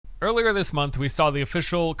Earlier this month, we saw the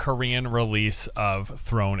official Korean release of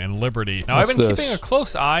Throne and Liberty. Now, I've been keeping a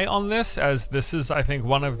close eye on this, as this is, I think,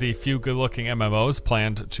 one of the few good-looking MMOs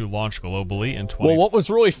planned to launch globally in 2020. Well, what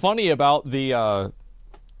was really funny about the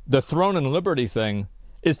Throne and Liberty thing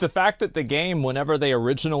is the fact that the game, whenever they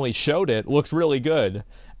originally showed it, looked really good.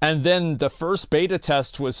 And then the first beta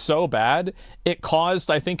test was so bad, it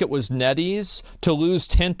caused, I think it was NetEase, to lose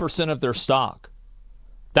 10% of their stock.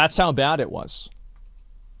 That's how bad it was.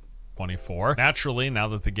 24. Naturally, now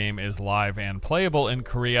that the game is live and playable in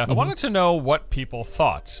Korea, I wanted to know what people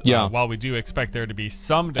thought. Yeah. While we do expect there to be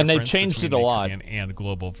some difference and they changed between it a the lot. Korean and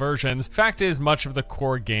global versions, fact is much of the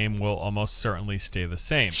core game will almost certainly stay the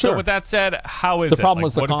same. Sure. So with that said, how is the problem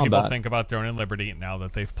was the what do combat. people think about Throne and Liberty now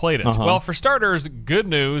that they've played it? Well, for starters, good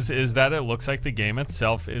news is that it looks like the game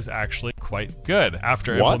itself is actually quite good.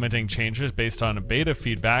 After implementing changes based on beta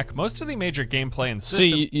feedback, most of the major gameplay and system...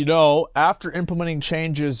 See, you know, after implementing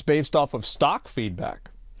changes based off of stock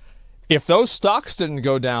feedback, if those stocks didn't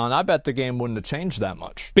go down, I bet the game wouldn't have changed that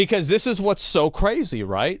much. Because this is what's so crazy,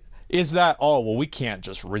 right? Is that, oh, well, we can't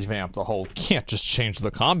just revamp the whole, can't just change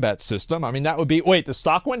the combat system. I mean, that would be, wait, the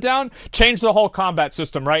stock went down? Change the whole combat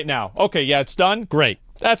system right now. Okay, yeah, it's done? Great.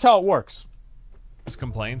 That's how it works.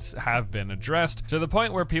 Complaints have been addressed to the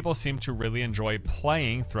point where people seem to really enjoy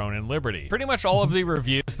playing Throne and Liberty. Pretty much all of the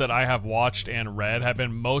reviews that I have watched and read have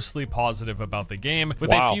been mostly positive about the game, with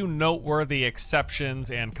a few noteworthy exceptions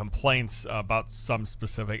and complaints about some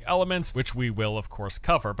specific elements, which we will of course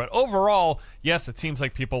cover. But overall, yes, it seems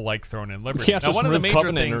like people like Throne and Liberty. Now, one of the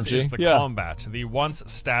major things is the combat. The once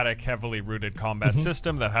static, heavily rooted combat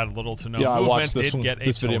system that had little to no movement did get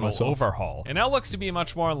a total overhaul. It now looks to be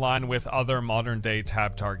much more in line with other modern day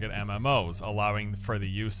tab target MMOs, allowing for the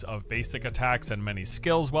use of basic attacks and many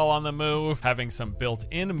skills while on the move, having some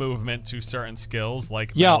built-in movement to certain skills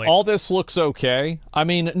like melee. All this looks okay. I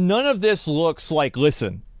mean, none of this looks like,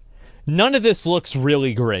 listen, none of this looks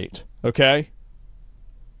really great, okay?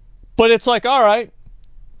 But it's like, all right,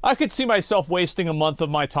 I could see myself wasting a month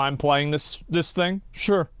of my time playing this thing,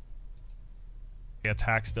 sure.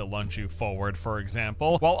 Attacks that lunge you forward, for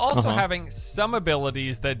example, while also having some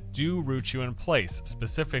abilities that do root you in place,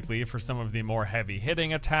 specifically for some of the more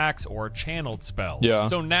heavy-hitting attacks or channeled spells.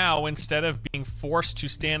 So now, instead of being forced to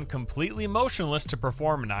stand completely motionless to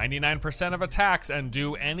perform 99% of attacks and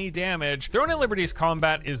do any damage, Throne and Liberty's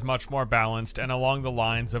combat is much more balanced and along the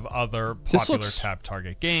lines of other popular tab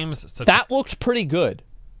target games. That looked pretty good.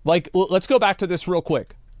 Like, let's go back to this real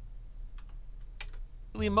quick.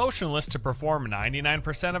 Motionless to perform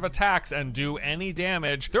 99% of attacks and do any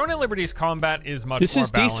damage. Throne and Liberty's combat is much more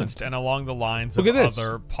balanced and along the lines of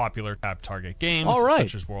other popular tab target games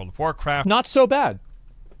such as World of Warcraft, not so bad,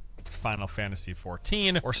 Final Fantasy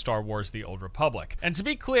XIV, or Star Wars The Old Republic. And to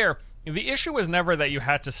be clear, the issue was never that you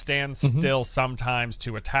had to stand still sometimes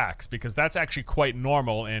to attacks, because that's actually quite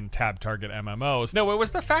normal in tab target MMOs. No, it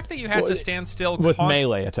was the fact that you had to stand still with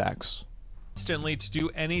melee attacks instantly to do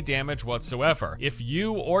any damage whatsoever. If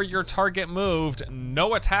you or your target moved,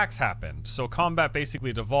 no attacks happened. So combat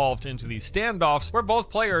basically devolved into these standoffs where both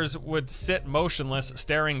players would sit motionless,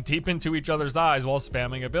 staring deep into each other's eyes while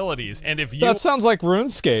spamming abilities. And if you— That sounds like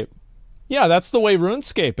RuneScape. Yeah, that's the way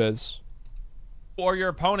RuneScape is. Or your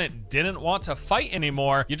opponent didn't want to fight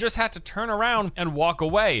anymore, you just had to turn around and walk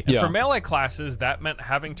away. And for melee classes, that meant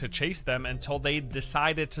having to chase them until they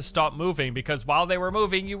decided to stop moving, because while they were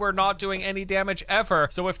moving, you were not doing any damage ever.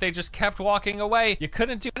 So if they just kept walking away, you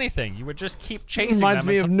couldn't do anything. You would just keep chasing them. Reminds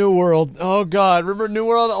me of New World. Oh God, remember New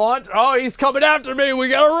World at launch? Oh, he's coming after me. We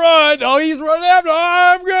gotta run. Oh, he's running after me.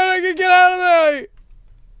 Oh, I'm gonna get out of there.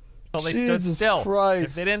 Well, they stood still.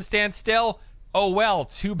 Christ. If they didn't stand still, oh well,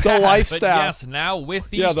 too bad. The life but staff. Yes, now with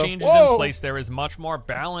these changes in place, there is much more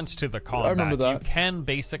balance to the combat. I remember that. You can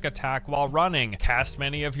basic attack while running, cast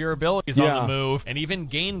many of your abilities on the move, and even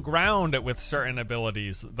gain ground with certain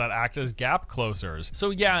abilities that act as gap closers. So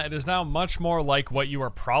yeah, it is now much more like what you are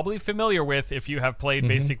probably familiar with if you have played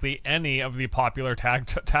basically any of the popular tab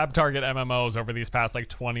target MMOs over these past like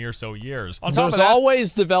 20 or so years. On top of that,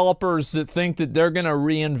 always developers that think that they're gonna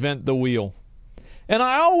reinvent the wheel. And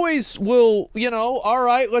I always will, you know, all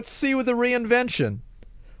right, let's see with the reinvention.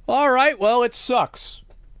 All right, well, it sucks.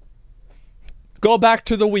 Go back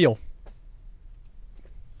to the wheel.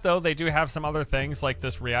 Though they do have some other things like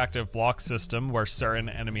this reactive block system where certain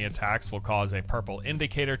enemy attacks will cause a purple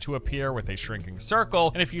indicator to appear with a shrinking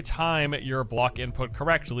circle, and if you time your block input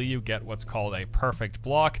correctly, you get what's called a perfect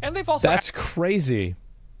block. And they've also— That's crazy.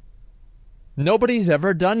 Nobody's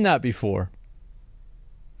ever done that before.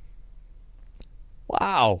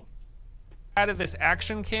 Wow. Added this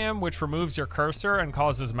action cam, which removes your cursor and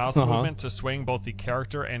causes mouse movement to swing both the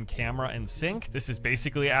character and camera in sync. This is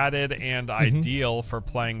basically added and ideal for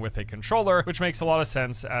playing with a controller, which makes a lot of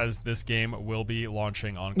sense as this game will be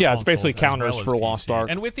launching on consoles. It's basically counters for Lost Ark.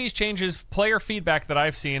 And with these changes, player feedback that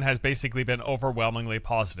I've seen has basically been overwhelmingly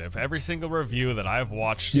positive. Every single review that I've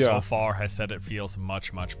watched so far has said it feels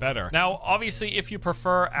much, much better. Now, obviously, if you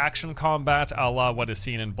prefer action combat a la what is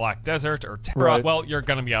seen in Black Desert or Terra, well, you're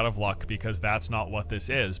gonna be out of luck because that's not what this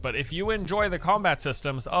is. But if you enjoy the combat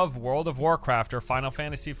systems of World of Warcraft or Final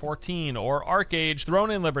Fantasy XIV or ArcAge, Throne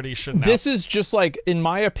and Liberty should now... This is just like, in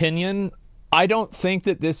my opinion, I don't think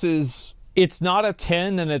that this is... It's not a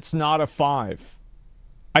 10 and it's not a 5.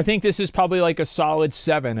 I think this is probably like a solid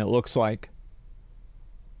 7, it looks like.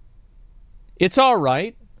 It's all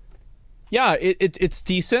right. Yeah, it's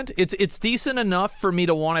decent. It's decent enough for me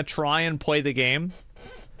to want to try and play the game.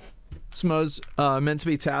 Smo's meant to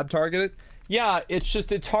be tab targeted. Yeah,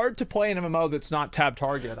 it's hard to play an MMO that's not tab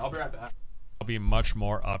targeted. I'll be right back. Be much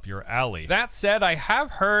more up your alley. That said, I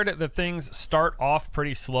have heard that things start off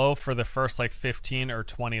pretty slow for the first like 15 or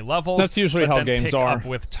 20 levels. That's usually how games pick are. Up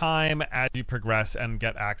with time as you progress and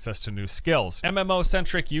get access to new skills.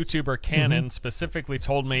 MMO-centric YouTuber Canon specifically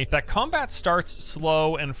told me that combat starts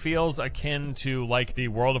slow and feels akin to like the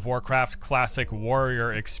World of Warcraft classic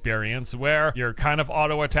warrior experience, where you're kind of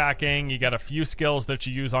auto-attacking, you get a few skills that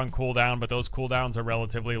you use on cooldown, but those cooldowns are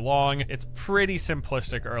relatively long. It's pretty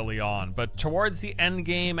simplistic early on, but towards the end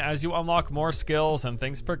game, as you unlock more skills and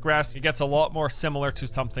things progress, it gets a lot more similar to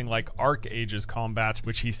something like ArcAge's combat,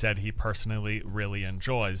 which he said he personally really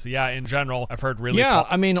enjoys. Yeah, in general, I've heard really... Yeah,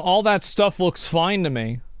 I mean, all that stuff looks fine to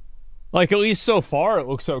me. Like, at least so far, it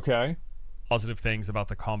looks okay. Positive things about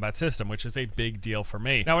the combat system, which is a big deal for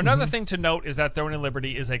me. Now, another thing to note is that Throne and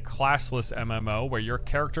Liberty is a classless MMO where your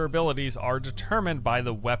character abilities are determined by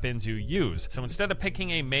the weapons you use. So instead of picking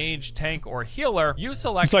a mage, tank, or healer, you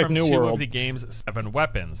select from two of the game's 7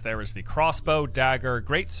 weapons. There is the crossbow, dagger,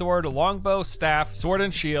 greatsword, longbow, staff, sword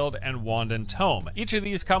and shield, and wand and tome. Each of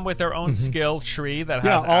these come with their own skill tree that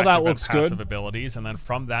has active and passive abilities, and then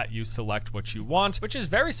from that you select what you want, which is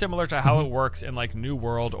very similar to how it works in like New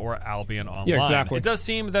World or Albion Online. Yeah, exactly. It does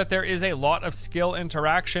seem that there is a lot of skill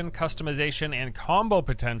interaction, customization, and combo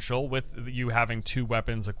potential with you having 2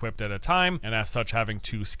 weapons equipped at a time, and as such having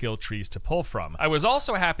 2 skill trees to pull from. I was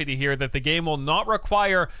also happy to hear that the game will not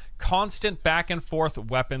require constant back and forth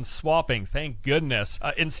weapon swapping, thank goodness.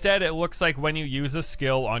 Instead, it looks like when you use a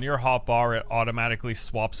skill on your hotbar, it automatically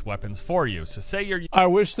swaps weapons for you. So say you're... I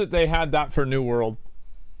wish that they had that for New World.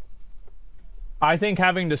 I think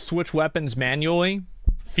having to switch weapons manually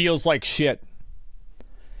feels like shit.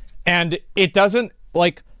 And it doesn't,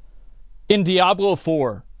 like, in Diablo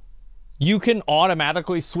 4, you can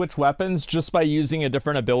automatically switch weapons just by using a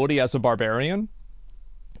different ability as a barbarian.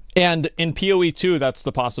 And in PoE 2, that's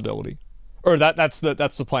the possibility. Or that's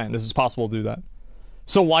the plan. This is possible to do that.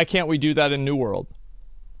 So why can't we do that in New World?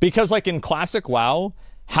 Because, like, in classic WoW,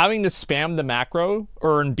 having to spam the macro,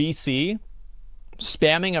 or in BC,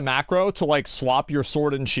 spamming a macro to, like, swap your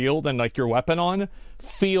sword and shield and, like, your weapon on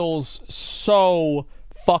feels so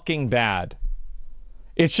fucking bad.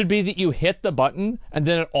 It should be that you hit the button and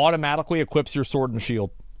then it automatically equips your sword and shield.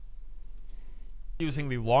 Using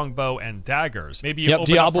the longbow and daggers. Maybe you open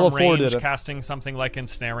Diablo up from 4 range, casting something like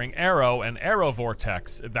Ensnaring Arrow and Arrow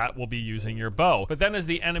Vortex. That will be using your bow. But then as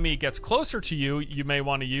the enemy gets closer to you, you may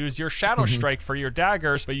want to use your Shadow Strike for your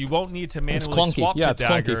daggers, but you won't need to manually swap to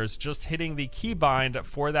daggers. Just hitting the keybind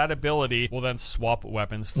for that ability will then swap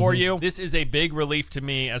weapons for you. This is a big relief to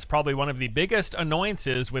me, as probably one of the biggest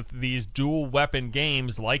annoyances with these dual weapon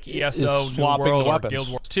games like ESO, New World, or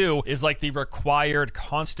Guild Wars 2 is like the required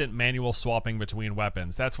constant manual swapping between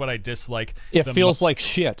weapons. That's what I dislike. It feels like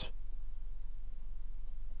shit.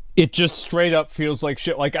 It just straight up feels like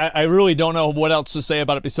shit. Like, I really don't know what else to say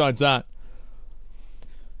about it besides that.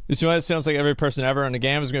 You see what it sounds like every person ever in the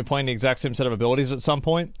game is going to be playing the exact same set of abilities at some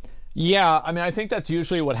point? Yeah, I mean, I think that's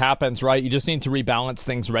usually what happens, right? You just need to rebalance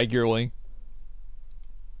things regularly.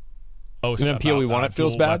 most in PoE 1 it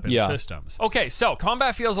feels bad. Yeah. Systems. Okay, so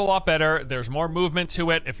combat feels a lot better. There's more movement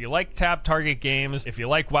to it. If you like tab target games, if you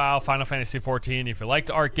like WoW, Final Fantasy XIV, if you liked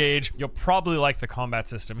ArcAge, you'll probably like the combat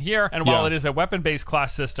system here. And while it is a weapon-based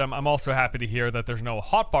class system, I'm also happy to hear that there's no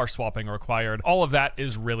hotbar swapping required. All of that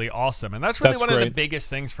is really awesome. And that's really one of the biggest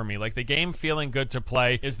things for me. Like, the game feeling good to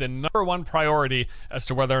play is the #1 priority as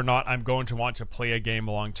to whether or not I'm going to want to play a game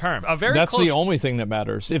long term. That's the only thing that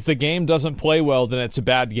matters. If the game doesn't play well, then it's a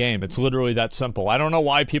bad game. It's literally that simple. I don't know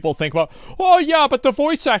why people think about, oh yeah, but the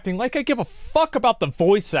voice acting. Like, I give a fuck about the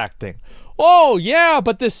voice acting. Oh yeah,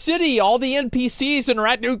 but the city, all the NPCs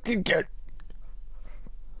interact.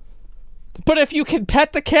 But if you can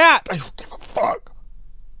pet the cat, I don't give a fuck.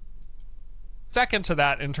 Second to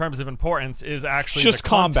that, in terms of importance, is actually just the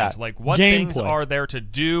content. combat. Like, what gameplay. things are there to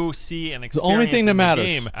do, see, and experience the only thing that in matters. the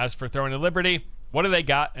game. As for Throne and Liberty, what do they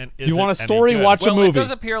got, and is you want a it story? any good? Watch a movie. It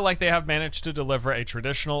does appear like they have managed to deliver a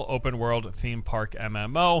traditional open-world theme park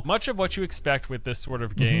MMO. Much of what you expect with this sort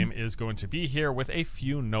of game is going to be here, with a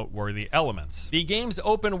few noteworthy elements. The game's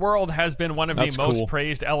open world has been one of the most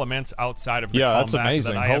praised elements outside of the combat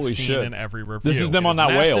that I have seen in every review. This is them on that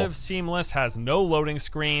massive, whale. Seamless, has no loading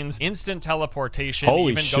screens, instant teleportation.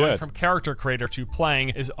 Even shit. going from character creator to playing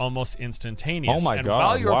is almost instantaneous. Oh my and god!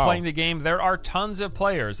 while you're wow. playing the game, there are tons of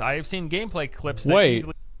players. I have seen gameplay clips that Wait.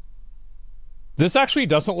 easily. This actually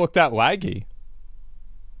doesn't look that laggy.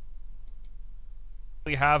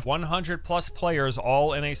 We have 100 plus players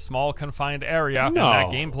all in a small confined area, and that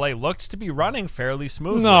gameplay looked to be running fairly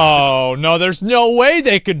smoothly. No, there's no way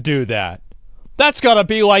they could do that. That's gotta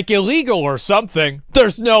be like illegal or something.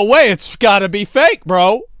 There's no way, it's gotta be fake,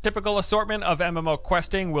 bro. Typical assortment of MMO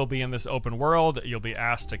questing will be in this open world. You'll be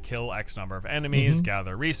asked to kill X number of enemies,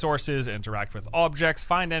 gather resources, interact with objects,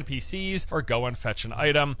 find NPCs, or go and fetch an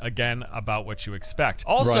item. Again, about what you expect.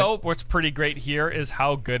 Also, what's pretty great here is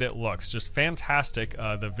how good it looks. Just fantastic.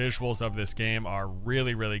 The visuals of this game are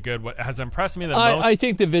really, really good. What has impressed me the most... I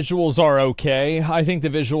think the visuals are okay. I think the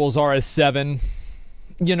visuals are a 7.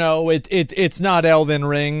 You know, it's not Elden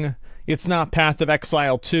Ring. It's not Path of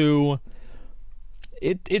Exile 2.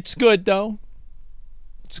 It's good, though.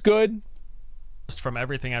 It's good. From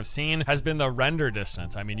everything I've seen has been the render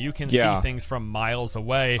distance. I mean, you can see things from miles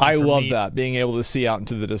away. I love that, being able to see out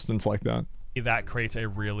into the distance like that. That creates a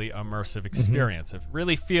really immersive experience. It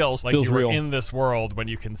really feels like you were in this world when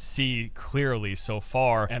you can see clearly so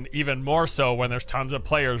far, and even more so when there's tons of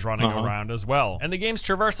players running around as well. And the game's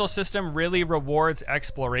traversal system really rewards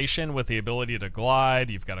exploration with the ability to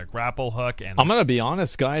glide. You've got a grapple hook, and I'm gonna be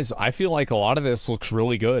honest, guys, I feel like a lot of this looks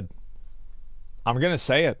really good. I'm gonna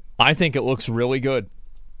say it. I think it looks really good.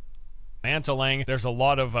 Mantling, there's a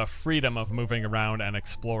lot of freedom of moving around and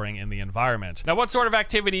exploring in the environment. Now, what sort of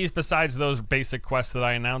activities besides those basic quests that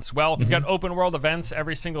I announced? Well, you've got open world events.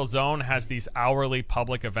 Every single zone has these hourly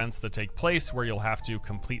public events that take place where you'll have to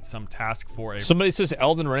complete some task for a... Somebody says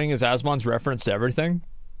Elden Ring is Asmon's reference to everything.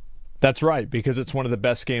 That's right, because it's one of the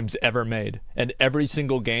best games ever made. And every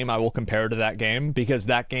single game I will compare to that game, because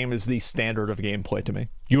that game is the standard of gameplay to me.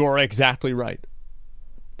 You are exactly right.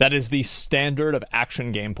 That is the standard of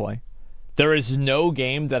action gameplay. There is no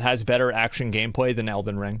game that has better action gameplay than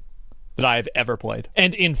Elden Ring that I have ever played.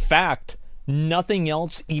 And in fact, nothing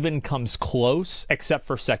else even comes close except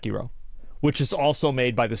for Sekiro, which is also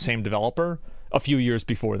made by the same developer a few years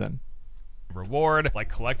before then. Reward, like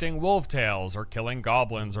collecting wolf tails or killing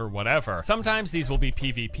goblins or whatever. Sometimes these will be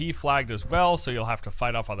PvP flagged as well, so you'll have to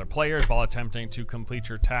fight off other players while attempting to complete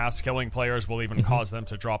your task. Killing players will even cause them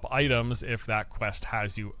to drop items if that quest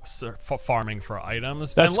has you farming for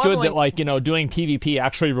items. That's good that, like, you know, doing PvP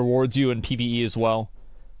actually rewards you in PvE as well.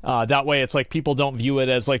 That way it's like people don't view it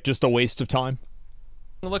as like just a waste of time.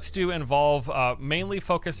 It looks to involve mainly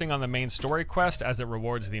focusing on the main story quest as it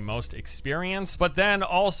rewards the most experience, but then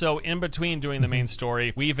also in between doing the main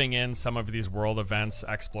story, weaving in some of these world events,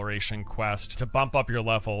 exploration quest to bump up your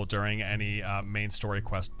level during any main story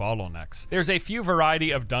quest bottlenecks. There's a few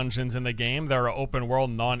variety of dungeons in the game. There are open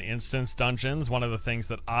world non-instance dungeons, one of the things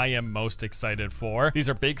that I am most excited for. These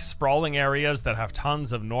are big sprawling areas that have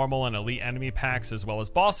tons of normal and elite enemy packs as well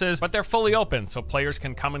as bosses, but they're fully open, so players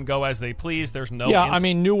can come and go as they please. There's no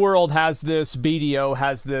New World has this, BDO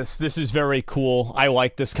has this. This is very cool. I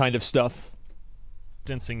like this kind of stuff.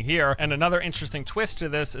 Here. And another interesting twist to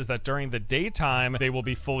this is that during the daytime, they will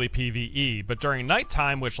be fully PvE, but during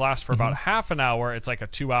nighttime, which lasts for about half an hour, it's like a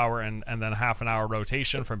 2-hour and then half an hour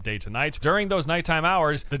rotation from day to night. During those nighttime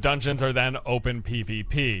hours, the dungeons are then open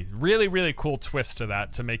PvP. Really, really cool twist to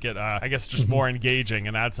that to make it, I guess, just more engaging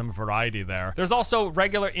and add some variety there. There's also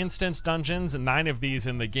regular instance dungeons, 9 of these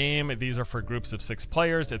in the game. These are for groups of 6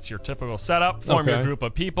 players. It's your typical setup. Form your group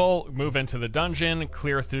of people, move into the dungeon,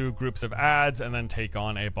 clear through groups of ads, and then take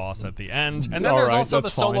on a boss at the end. And then there's also the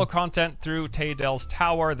solo content through Taydell's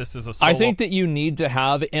Tower. This is a solo... I think that you need to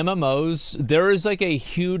have MMOs. There is like a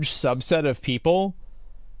huge subset of people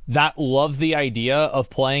that love the idea of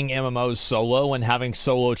playing MMOs solo and having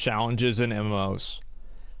solo challenges in MMOs.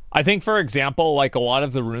 I think, for example, like a lot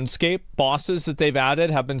of the RuneScape bosses that they've added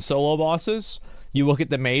have been solo bosses. You look at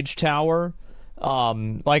the Mage Tower.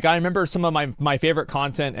 Like, I remember some of my favorite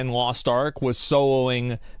content in Lost Ark was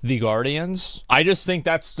soloing the Guardians. I just think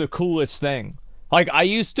that's the coolest thing. Like, I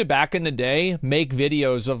used to, back in the day, make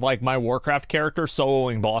videos of, like, my Warcraft character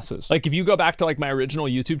soloing bosses. Like, if you go back to, like, my original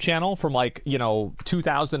YouTube channel from, like, you know,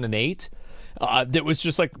 2008, that was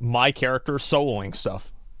just, like, my character soloing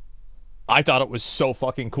stuff. I thought it was so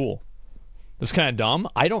fucking cool. It's kind of dumb.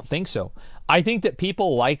 I don't think so. I think that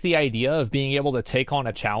people like the idea of being able to take on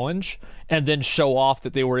a challenge and then show off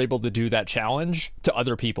that they were able to do that challenge to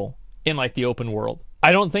other people in, like, the open world.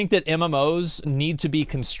 I don't think that MMOs need to be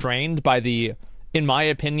constrained by the, in my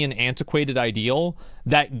opinion, antiquated ideal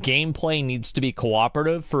that gameplay needs to be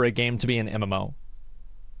cooperative for a game to be an MMO.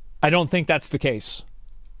 I don't think that's the case.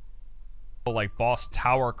 Like boss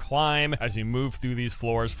tower climb as you move through these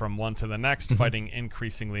floors from one to the next, fighting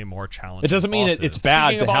increasingly more challenging. It doesn't mean bosses. it's bad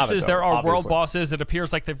Speaking to of have bosses, it, though, there are obviously. world bosses. It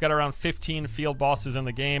appears like they've got around 15 field bosses in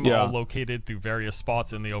the game, all located through various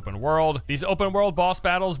spots in the open world. These open world boss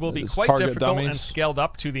battles will be quite difficult and scaled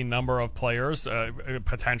up to the number of players,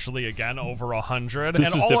 potentially again over 100.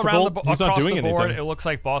 This and is all around difficult. across the board, it looks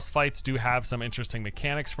like boss fights do have some interesting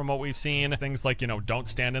mechanics from what we've seen. Things like, you know, don't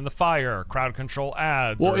stand in the fire, crowd control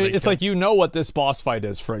ads. Well, it's like, you know what this boss fight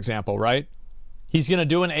is, for example, right? He's going to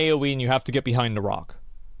do an AoE and you have to get behind the rock.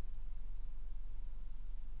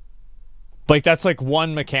 Like, that's like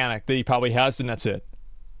one mechanic that he probably has, and that's it.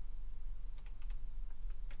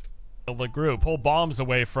 The group, pull bombs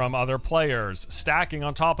away from other players, stacking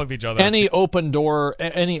on top of each other. Any open door,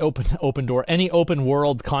 any open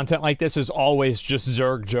world content like this is always just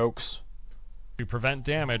Zerg jokes. To prevent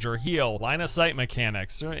damage or heal, line of sight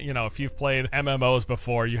mechanics. You know, if you've played MMOs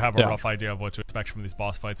before, you have a rough idea of what to expect from these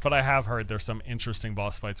boss fights. But I have heard there's some interesting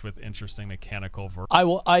boss fights with interesting mechanical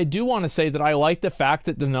I do want to say that I like the fact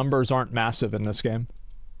that the numbers aren't massive in this game.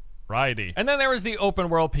 variety. And then there is the open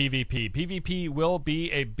world PvP. PvP will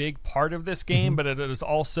be a big part of this game, but it is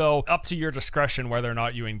also up to your discretion whether or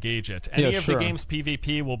not you engage it. Any of the game's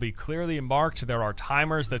PvP will be clearly marked. There are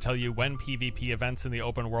timers that tell you when PvP events in the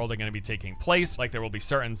open world are going to be taking place. Like there will be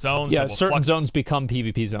certain zones. Yeah, that will certain zones become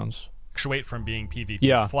PvP zones. Fluctuate from being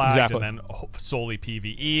PvP flagged and then solely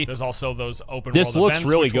PvE. There's also those open world events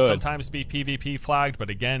which will sometimes be PvP flagged, but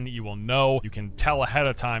again, you will know, you can tell ahead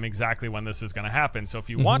of time exactly when this is going to happen. So if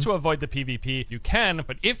you want to avoid the PvP, you can,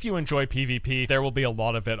 but if you enjoy PvP, there will be a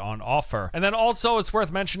lot of it on offer. And then also, it's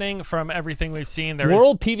worth mentioning from everything we've seen, there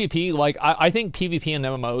World PvP, like, I think PvP in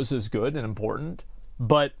MMOs is good and important,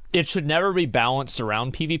 but it should never be balanced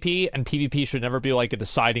around PvP, and PvP should never be like a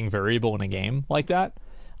deciding variable in a game like that,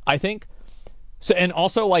 I think. So, and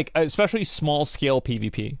also, like, especially small scale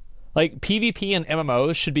PvP. Like, PvP and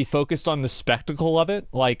MMOs should be focused on the spectacle of it,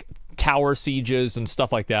 like tower sieges and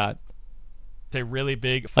stuff like that. It's a really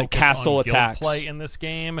big focus like castle on attacks. guild play in this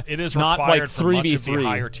game. It is not required like for much of the 3v3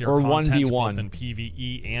 higher tier or content, 1v1. both in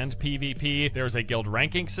PvE and PvP. There's a guild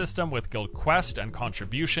ranking system with guild quest and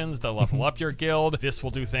contributions that level up your guild. This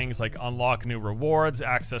will do things like unlock new rewards,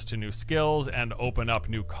 access to new skills, and open up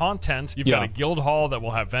new content. You've got a guild hall that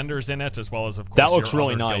will have vendors in it, as well as, of course, that looks your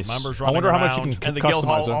really other nice. guild members running I wonder around. how much you can and the guild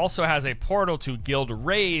hall it. also has a portal to guild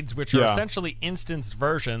raids, which are essentially instanced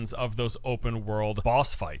versions of those open world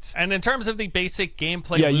boss fights. And in terms of the basic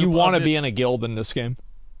gameplay, you want to be in a guild in this game.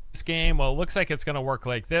 This game, well, it looks like it's going to work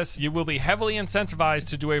like this. You will be heavily incentivized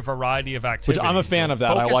to do a variety of activities. Which I'm a fan of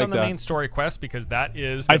that. I like that. Focus on the main story quest, because that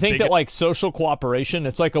is... I think that, like, social cooperation,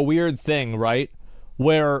 it's like a weird thing, right?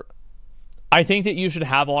 Where I think that you should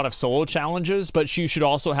have a lot of solo challenges, but you should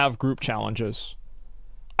also have group challenges.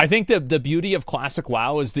 I think that the beauty of classic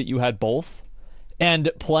WoW is that you had both.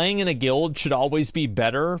 And playing in a guild should always be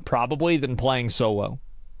better, probably, than playing solo.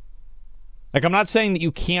 Like, I'm not saying that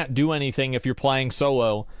you can't do anything if you're playing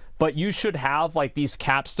solo, but you should have, like, these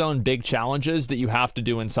capstone big challenges that you have to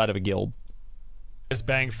do inside of a guild. Is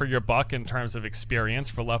bang for your buck in terms of experience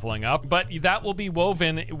for leveling up, but that will be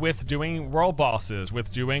woven with doing world bosses,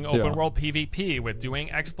 with doing open world PvP, with doing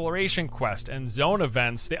exploration quest and zone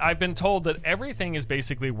events. I've been told that everything is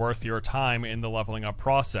basically worth your time in the leveling up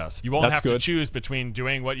process. You won't have to choose between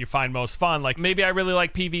doing what you find most fun, like maybe I really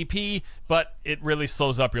like PvP, but it really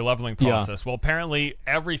slows up your leveling process. Well, apparently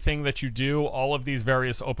everything that you do, all of these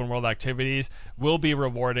various open world activities, will be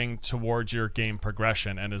rewarding towards your game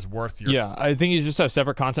progression and is worth your... I think you just have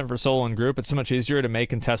separate content for solo and group. It's so much easier to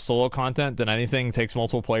make and test solo content than anything takes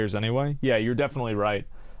multiple players anyway. Yeah, you're definitely right.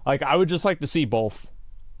 Like, I would just like to see both.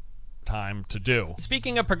 time to do.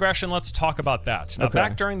 Speaking of progression, let's talk about that. Now,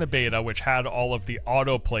 back during the beta, which had all of the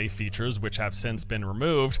autoplay features, which have since been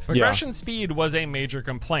removed, progression speed was a major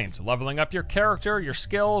complaint. Leveling up your character, your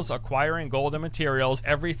skills, acquiring gold and materials,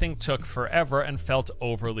 everything took forever and felt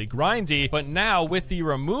overly grindy. But now, with the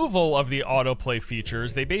removal of the autoplay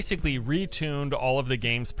features, they basically retuned all of the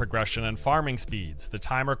game's progression and farming speeds. The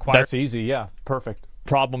time required... That's easy, yeah. Perfect.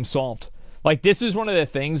 Problem solved. Like, this is one of the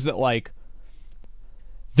things that, like...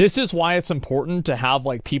 This is why it's important to have,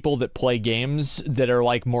 like, people that play games that are,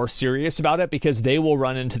 like, more serious about it, because they will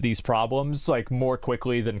run into these problems, like, more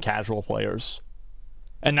quickly than casual players.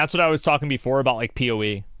 And that's what I was talking before about, like,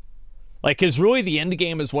 PoE. Like, because really the end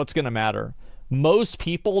game is what's going to matter. Most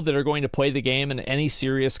people that are going to play the game in any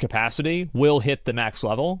serious capacity will hit the max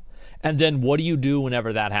level. And then what do you do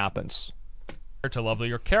whenever that happens? To level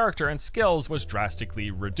your character and skills was drastically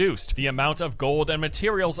reduced. The amount of gold and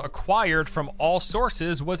materials acquired from all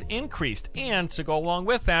sources was increased, and to go along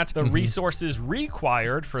with that, the resources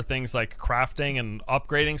required for things like crafting and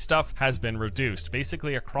upgrading stuff has been reduced.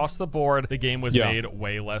 Basically, across the board, the game was made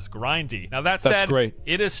way less grindy. Now, that said,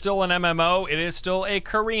 it is still an MMO. It is still a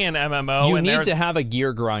Korean MMO. You need to have a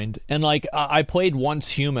gear grind. And, like, I played Once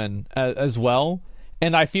Human as well.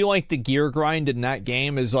 And I feel like the gear grind in that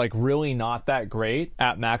game is, like, really not that great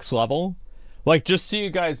at max level. Like, just so you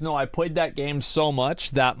guys know, I played that game so much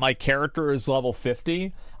that my character is level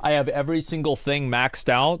 50. I have every single thing maxed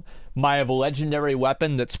out. I have a legendary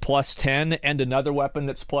weapon that's plus 10 and another weapon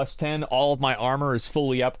that's plus 10. All of my armor is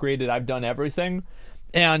fully upgraded. I've done everything.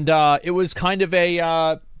 And it was kind of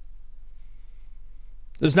a...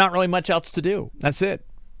 there's not really much else to do. That's it.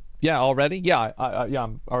 Yeah, already? Yeah, yeah,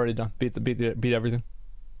 I'm already done. Beat everything.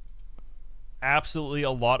 Absolutely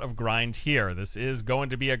a lot of grind here. This is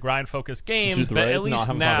going to be a grind-focused game, but at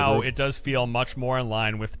least now it does feel much more in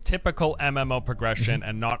line with typical MMO progression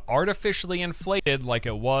and not artificially inflated like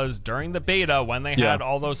it was during the beta when they had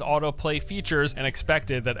all those autoplay features and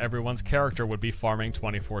expected that everyone's character would be farming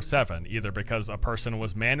 24/7, either because a person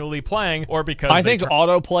was manually playing or because I think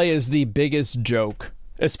autoplay is the biggest joke,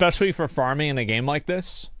 especially for farming in a game like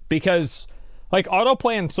this, because... Like,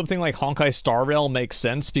 autoplay in something like Honkai Star Rail makes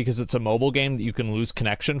sense because it's a mobile game that you can lose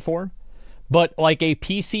connection for. But, like, a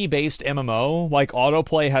PC-based MMO, like,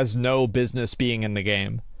 autoplay has no business being in the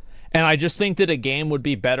game. And I just think that a game would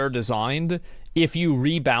be better designed if you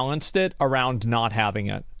rebalanced it around not having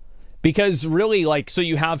it. Because, really, like, so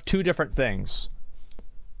you have two different things.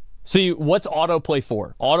 So, what's autoplay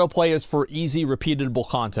for? Autoplay is for easy, repeatable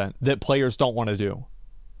content that players don't want to do.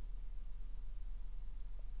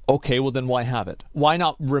 Okay, well then why have it? Why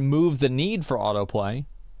not remove the need for autoplay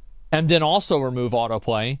and then also remove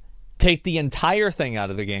autoplay, take the entire thing out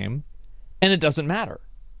of the game, and it doesn't matter.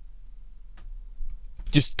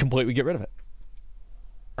 Just completely get rid of it.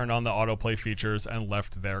 Turned on the autoplay features and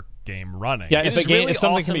left their game running. Yeah, if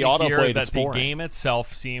something can be autoplayed, it's boring. The game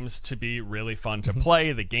itself seems to be really fun to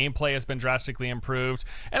play. The gameplay has been drastically improved,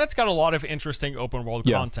 and it's got a lot of interesting open world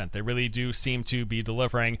content. They really do seem to be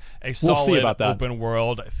delivering a solid open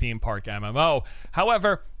world theme park MMO.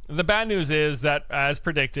 However, the bad news is that, as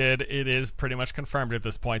predicted, it is pretty much confirmed at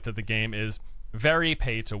this point that the game is very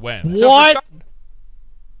pay to win. What?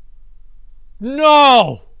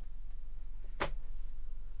 No!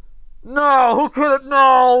 No, who could it?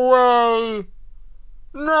 No way!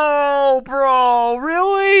 No, bro,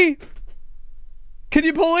 really? Can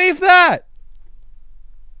you believe that?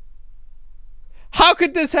 How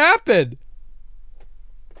could this happen?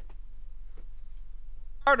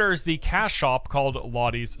 Starters, the cash shop called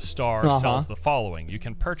Lottie's Star sells the following. You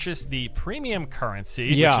can purchase the premium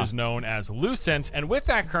currency, which is known as Lucent, and with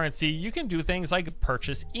that currency, you can do things like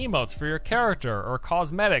purchase emotes for your character or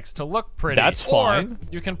cosmetics to look pretty. That's fine. Or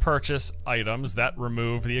you can purchase items that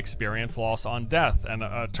remove the experience loss on death, and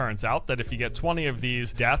it turns out that if you get 20 of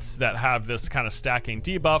these deaths that have this kind of stacking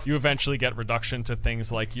debuff, you eventually get reduction to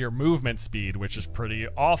things like your movement speed, which is pretty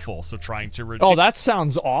awful. So trying to reduce... Oh, that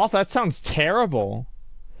sounds off. That sounds terrible.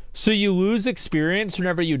 So you lose experience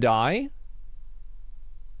whenever you die?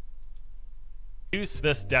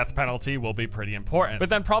 This death penalty will be pretty important. But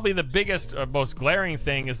then probably the biggest, most glaring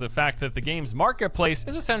thing is the fact that the game's marketplace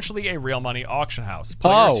is essentially a real money auction house.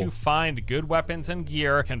 Players who find good weapons and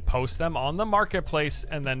gear can post them on the marketplace,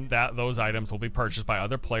 and then those items will be purchased by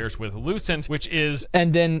other players with Lucent, which is...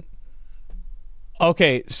 And then...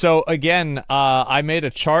 Okay, so again, I made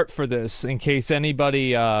a chart for this in case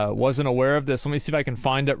anybody wasn't aware of this. Let me see if I can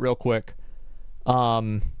find it real quick.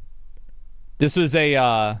 This was a...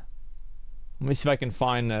 let me see if I can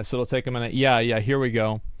find this. It'll take a minute. Yeah, here we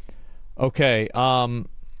go. Okay,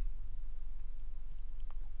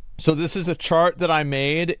 So this is a chart that I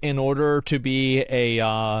made in order to be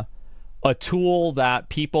a tool that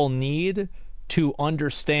people need to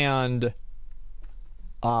understand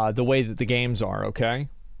the way that the games are, okay?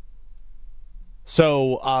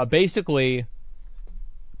 So basically,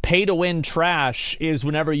 pay-to-win trash is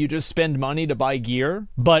whenever you just spend money to buy gear,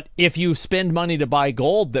 but if you spend money to buy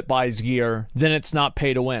gold that buys gear, then it's not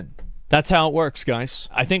pay-to-win. That's how it works, guys.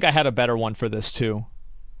 I think I had a better one for this, too.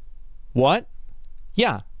 What?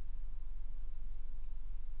 Yeah.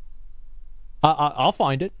 I'll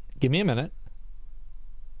find it. Give me a minute.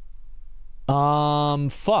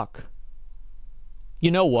 Fuck.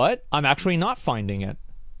 You know what? I'm actually not finding it.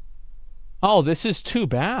 Oh, this is too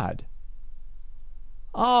bad.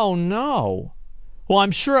 Oh, no. Well,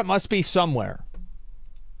 I'm sure it must be somewhere.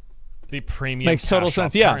 The premium makes total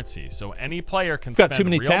sense. Yeah. currency. So any player can spend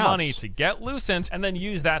real money to get Lucent and then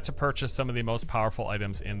use that to purchase some of the most powerful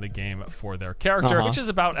items in the game for their character, which is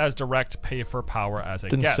about as direct pay for power as it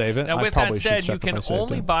gets. Save it. Now, with that said, you can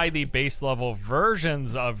only buy the base level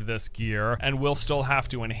versions of this gear, and we'll still have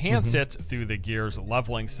to enhance it through the gear's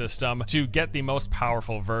leveling system to get the most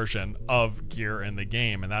powerful version of gear in the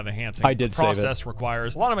game. And that enhancing process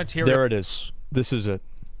requires a lot of material. There it is. This is it.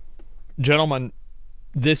 Gentlemen,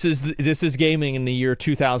 this is gaming in the year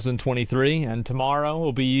 2023, and tomorrow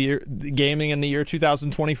will be gaming in the year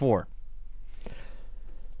 2024.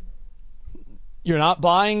 You're not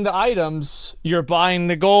buying the items, you're buying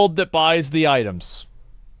the gold that buys the items.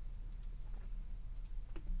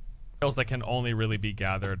 That can only really be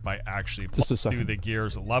gathered by actually through the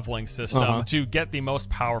gear's leveling system to get the most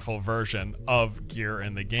powerful version of gear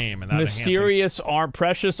in the game. And that mysterious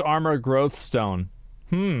precious armor growth stone.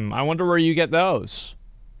 I wonder where you get those.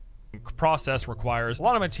 Process requires a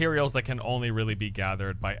lot of materials that can only really be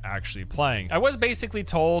gathered by actually playing. I was basically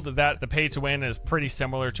told that the pay to win is pretty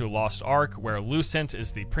similar to Lost Ark, where Lucent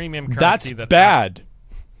is the premium currency. That's bad.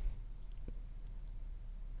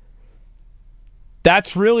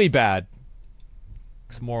 That's really bad.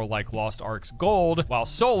 More like Lost Ark's gold, while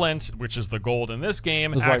Solent, which is the gold in this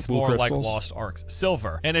game, acts like more like Lost Ark's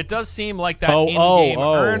silver. And it does seem like that in-game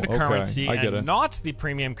earned currency and not the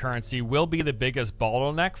premium currency will be the biggest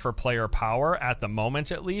bottleneck for player power at the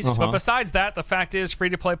moment, at least. But besides that, the fact is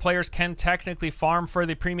free-to-play players can technically farm for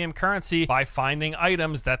the premium currency by finding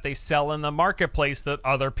items that they sell in the marketplace that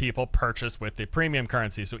other people purchase with the premium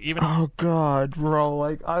currency. So even oh god, bro,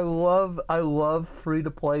 like I love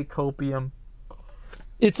free-to-play copium.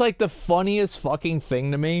 It's like the funniest fucking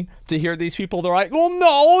thing to me to hear these people. They're like, well,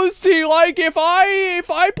 no, see, like if I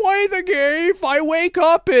play the game, if I wake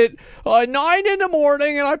up at 9 in the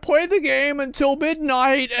morning and I play the game until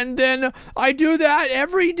midnight, and then I do that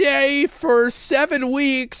every day for 7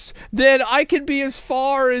 weeks, then I can be as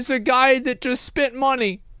far as a guy that just spent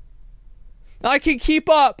money. I can keep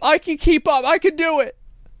up. I can do it.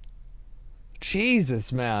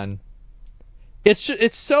 Jesus, man. It's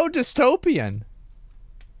so dystopian.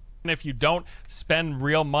 And if you don't spend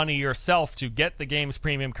real money yourself to get the game's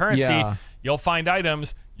premium currency, you'll find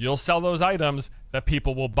items, you'll sell those items that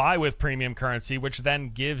people will buy with premium currency, which then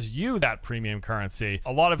gives you that premium currency.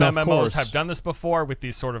 A lot of MMOs have done this before with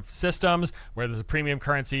these sort of systems where there's a premium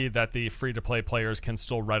currency that the free-to-play players can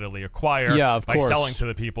still readily acquire by selling to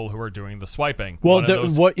the people who are doing the swiping. Well,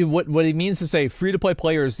 what it means to say free-to-play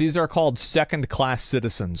players, these are called second-class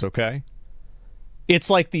citizens, okay?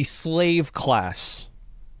 It's like the slave class.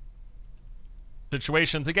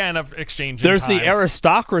 Situations again of exchanging There's the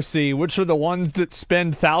aristocracy, which are the ones that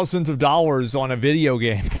spend thousands of dollars on a video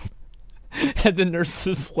game. And then there's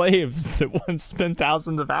the slaves that want to spend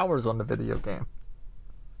thousands of hours on the video game.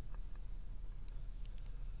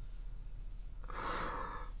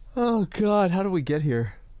 Oh god, how do we get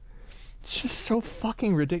here? It's just so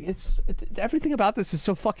fucking ridiculous. Everything about this is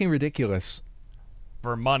so fucking ridiculous.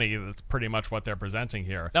 For money, that's pretty much what they're presenting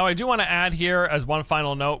here. Now, I do want to add here as one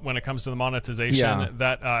final note when it comes to the monetization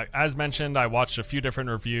that, as mentioned, I watched a few different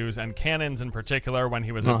reviews, and Cannon's in particular, when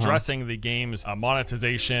he was addressing the game's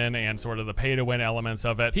monetization and sort of the pay-to-win elements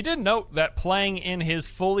of it, he did note that playing in his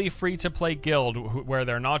fully free-to-play guild, where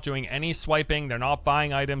they're not doing any swiping, they're not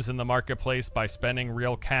buying items in the marketplace by spending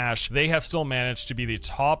real cash, they have still managed to be the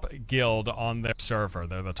top guild on their server.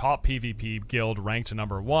 They're the top PvP guild, ranked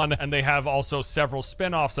 #1, and they have also several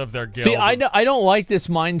spin-offs of their guild. See, I don't like this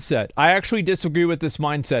mindset. I actually disagree with this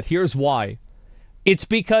mindset. Here's why. It's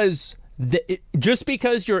because just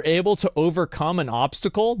because you're able to overcome an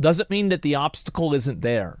obstacle doesn't mean that the obstacle isn't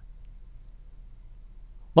there.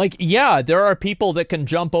 Like, yeah, there are people that can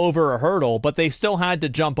jump over a hurdle, but they still had to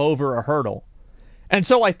jump over a hurdle. And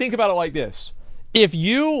so I think about it like this. If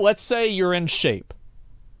you, let's say you're in shape,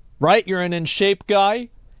 right? You're an in shape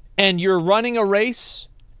guy, and you're running a race,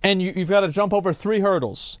 and you've got to jump over 3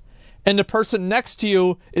 hurdles, and the person next to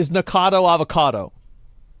you is Nakado Avocado,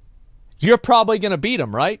 you're probably going to beat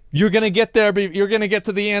him, right? You're going to get there. You're going to get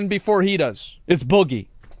to the end before he does. It's Boogie.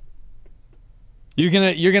 You're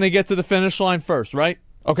going to get to the finish line first, right?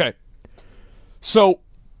 Okay. So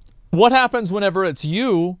what happens whenever it's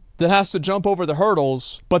you that has to jump over the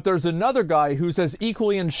hurdles, but there's another guy who's as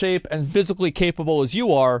equally in shape and physically capable as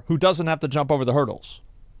you are who doesn't have to jump over the hurdles?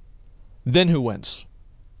 Then who wins?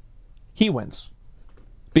 He wins.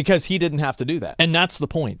 Because he didn't have to do that. And that's the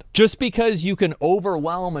point. Just because you can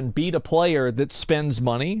overwhelm and beat a player that spends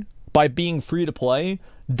money by being free to play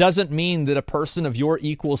doesn't mean that a person of your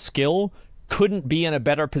equal skill couldn't be in a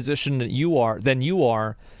better position than you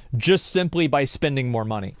are just simply by spending more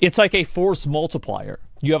money. It's like a force multiplier.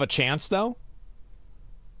 You have a chance though?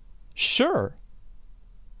 Sure.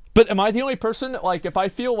 But am I the only person that, like, if I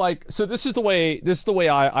feel like, so this is the way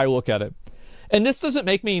I look at it. And this doesn't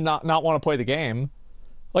make me not want to play the game.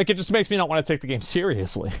 Like, it just makes me not want to take the game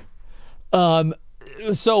seriously.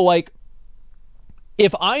 So, like,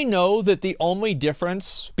 if I know that the only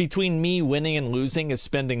difference between me winning and losing is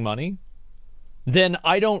spending money, then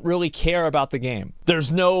I don't really care about the game.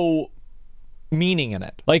 There's no meaning in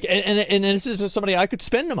it. Like, and this is just somebody, I could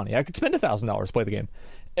spend the money. I could spend $1,000 to play the game.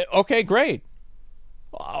 Okay, great.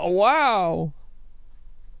 Wow.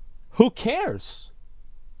 Who cares?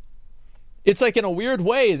 It's like, in a weird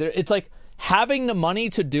way, it's like, having the money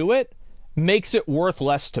to do it makes it worth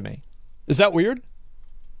less to me. Is that weird?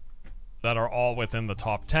 That are all within the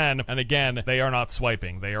top 10. And again, they are not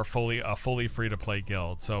swiping. They are a fully free-to-play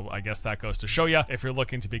guild. So I guess that goes to show you, if you're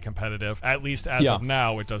looking to be competitive, at least as of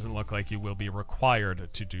now, it doesn't look like you will be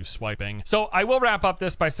required to do swiping. So I will wrap up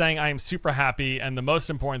this by saying I am super happy, and the most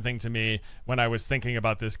important thing to me when I was thinking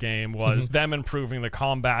about this game was them improving the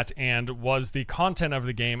combat, and was the content of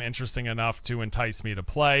the game interesting enough to entice me to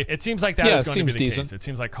play. It seems like that is going to be the case. It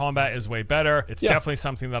seems like combat is way better. It's definitely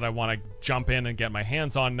something that I want to jump in and get my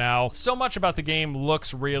hands on now. So much about the game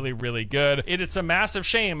looks really, really good. It's a massive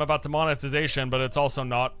shame about the monetization, but it's also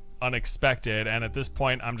not unexpected. And at this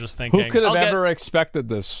point, I'm just thinking, who could have ever expected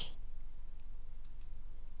this?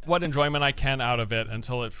 What enjoyment I can out of it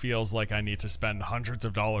until it feels like I need to spend hundreds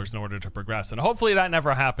of dollars in order to progress. And hopefully that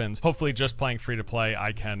never happens. Hopefully just playing free to play,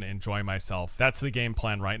 I can enjoy myself. That's the game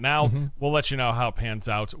plan right now. We'll let you know how it pans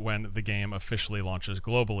out when the game officially launches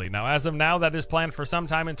globally. Now, as of now, that is planned for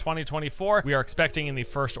sometime in 2024. We are expecting in the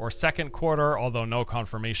first or second quarter, although no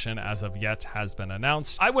confirmation as of yet has been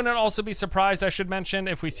announced. I wouldn't also be surprised, I should mention,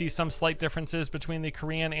 if we see some slight differences between the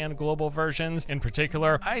Korean and global versions. In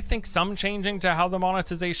particular, I think some changing to how the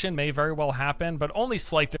monetization may very well happen, but only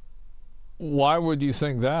slight. Why would you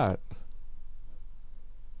think that?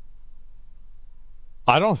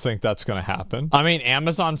 I don't think that's going to happen. I mean,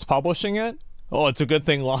 Amazon's publishing it. Oh, it's a good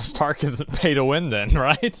thing Lost Ark isn't pay to win then,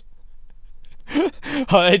 right?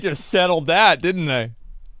 Oh, they just settled that, didn't they?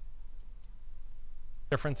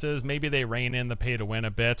 Differences. Maybe they rein in the pay to win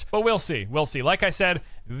a bit, but we'll see. We'll see. Like I said,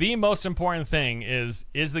 the most important thing is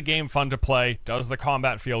the game fun to play? Does the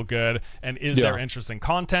combat feel good? And is there interesting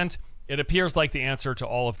content? It appears like the answer to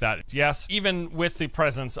all of that is yes, even with the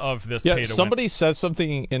presence of this pay to win. Somebody says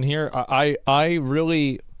something in here. I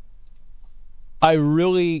really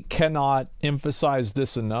cannot emphasize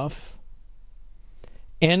this enough.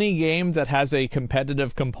 Any game that has a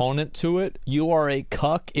competitive component to it, you are a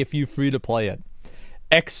cuck if you free to play it.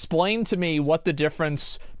 Explain to me what the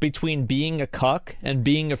difference between being a cuck and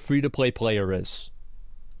being a free-to-play player is.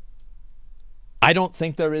 I don't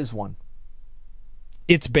think there is one.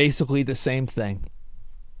 It's basically the same thing.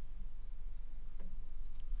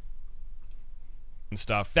 And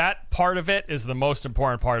stuff. That part of it is the most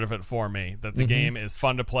important part of it for me, that the game is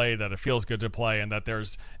fun to play, that it feels good to play, and that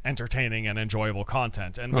there's entertaining and enjoyable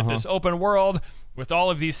content. And with this open world, with all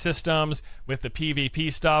of these systems, with the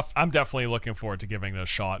PvP stuff, I'm definitely looking forward to giving this a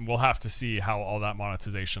shot. And we'll have to see how all that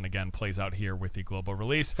monetization again plays out here with the global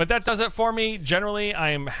release. But that does it for me. Generally,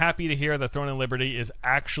 I am happy to hear that Throne and Liberty is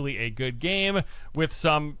actually a good game with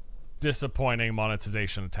some disappointing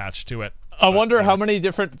monetization attached to it. I wonder how many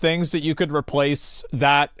different things that you could replace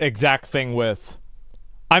that exact thing with.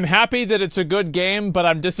 I'm happy that it's a good game, but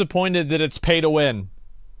I'm disappointed that it's pay to win.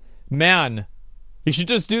 Man, you should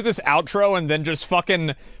just do this outro and then just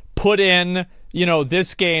fucking put in, you know,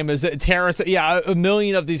 this game is a terrorist. Yeah, a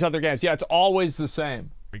million of these other games. Yeah, it's always the same.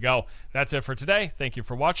 There we go. That's it for today. Thank you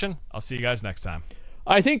for watching. I'll see you guys next time.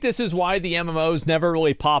 I think this is why the MMOs never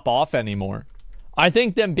really pop off anymore. I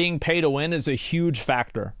think them being pay to win is a huge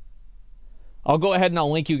factor. I'll go ahead and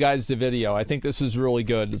I'll link you guys the video. I think this is really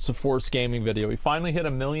good. It's a Force Gaming video. We finally hit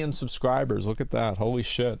 1 million subscribers. Look at that. Holy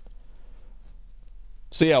shit.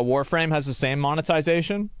 So yeah, Warframe has the same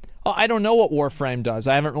monetization. Oh, I don't know what Warframe does.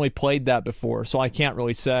 I haven't really played that before, so I can't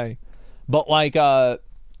really say. But like, what's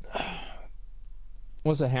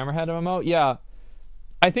a Hammerhead MMO? Yeah.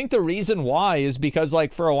 I think the reason why is because,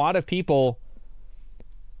 like, for a lot of people,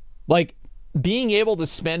 like, being able to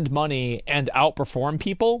spend money and outperform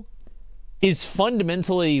people is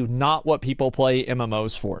fundamentally not what people play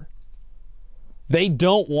MMOs for. They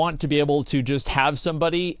don't want to be able to just have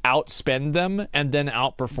somebody outspend them and then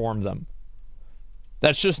outperform them.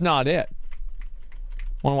 That's just not it.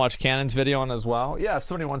 Want to watch Cannon's video on as well? Yeah, if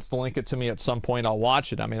somebody wants to link it to me at some point, I'll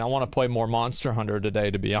watch it. I mean, I want to play more Monster Hunter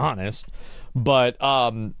today, to be honest. But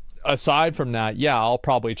aside from that, yeah, I'll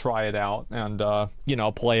probably try it out and, you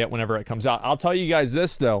know, play it whenever it comes out. I'll tell you guys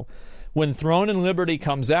this, though. When Throne and Liberty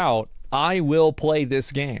comes out, I will play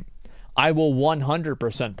this game. I will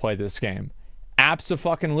 100% play this game.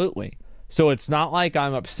 Abso-fucking-lutely. So it's not like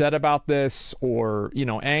I'm upset about this or, you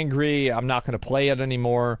know, angry. I'm not going to play it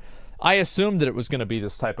anymore. I assumed that it was going to be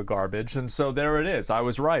this type of garbage, and so there it is. I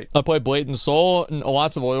was right. I played Blade and Soul, and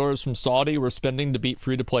lots of Oilers from Saudi were spending to beat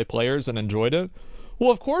free-to-play players and enjoyed it. Well,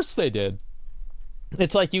 of course they did.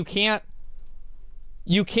 It's like you can't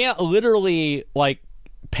literally, like,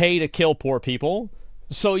 pay to kill poor people.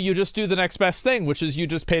 So you just do the next best thing, which is you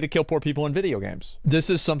just pay to kill poor people in video games. This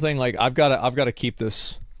is something like I've got to keep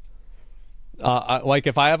this. Like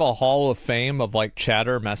if I have a Hall of Fame of like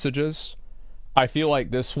chatter messages, I feel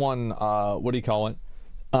like this one. What do you call it?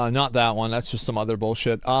 Not that one. That's just some other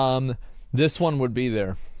bullshit. This one would be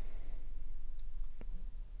there.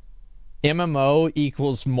 MMO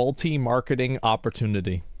equals multi-marketing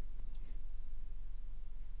opportunity.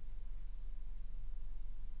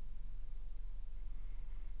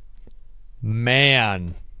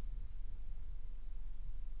 Man.